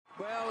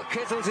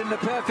Kittel's in the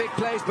perfect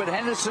place, but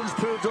Henderson's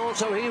proved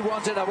also he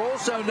wanted. I've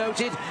also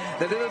noted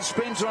the little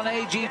sprinter on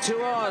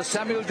AG2R,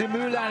 Samuel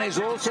Dumoulin, is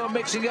also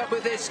mixing up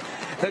with this.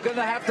 They're going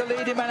to have to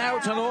lead him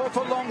out an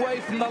awful long way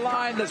from the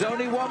line. There's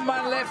only one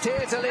man left here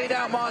to lead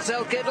out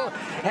Marcel Kittel.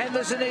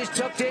 Henderson is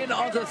tucked in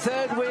onto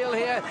third wheel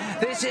here.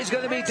 This is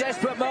going to be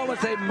desperate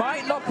moments. They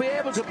might not be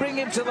able to bring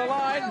him to the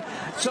line.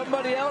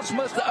 Somebody else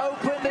must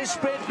open this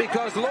sprint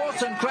because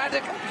Lawson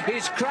Craddock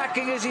is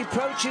cracking as he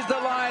approaches the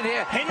line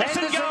here.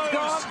 Henderson's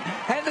gone.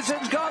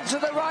 Henderson's gone to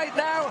the right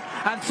now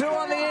and through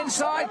on the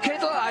inside.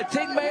 Kittel, I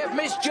think, may have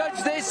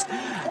misjudged this.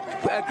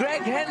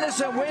 Greg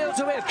Henderson wheel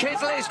to wheel.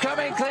 Kittel is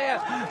coming clear.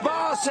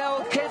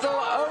 Marcel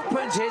Kittel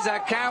opens his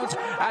account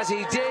as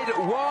he did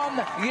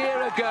 1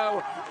 year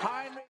ago.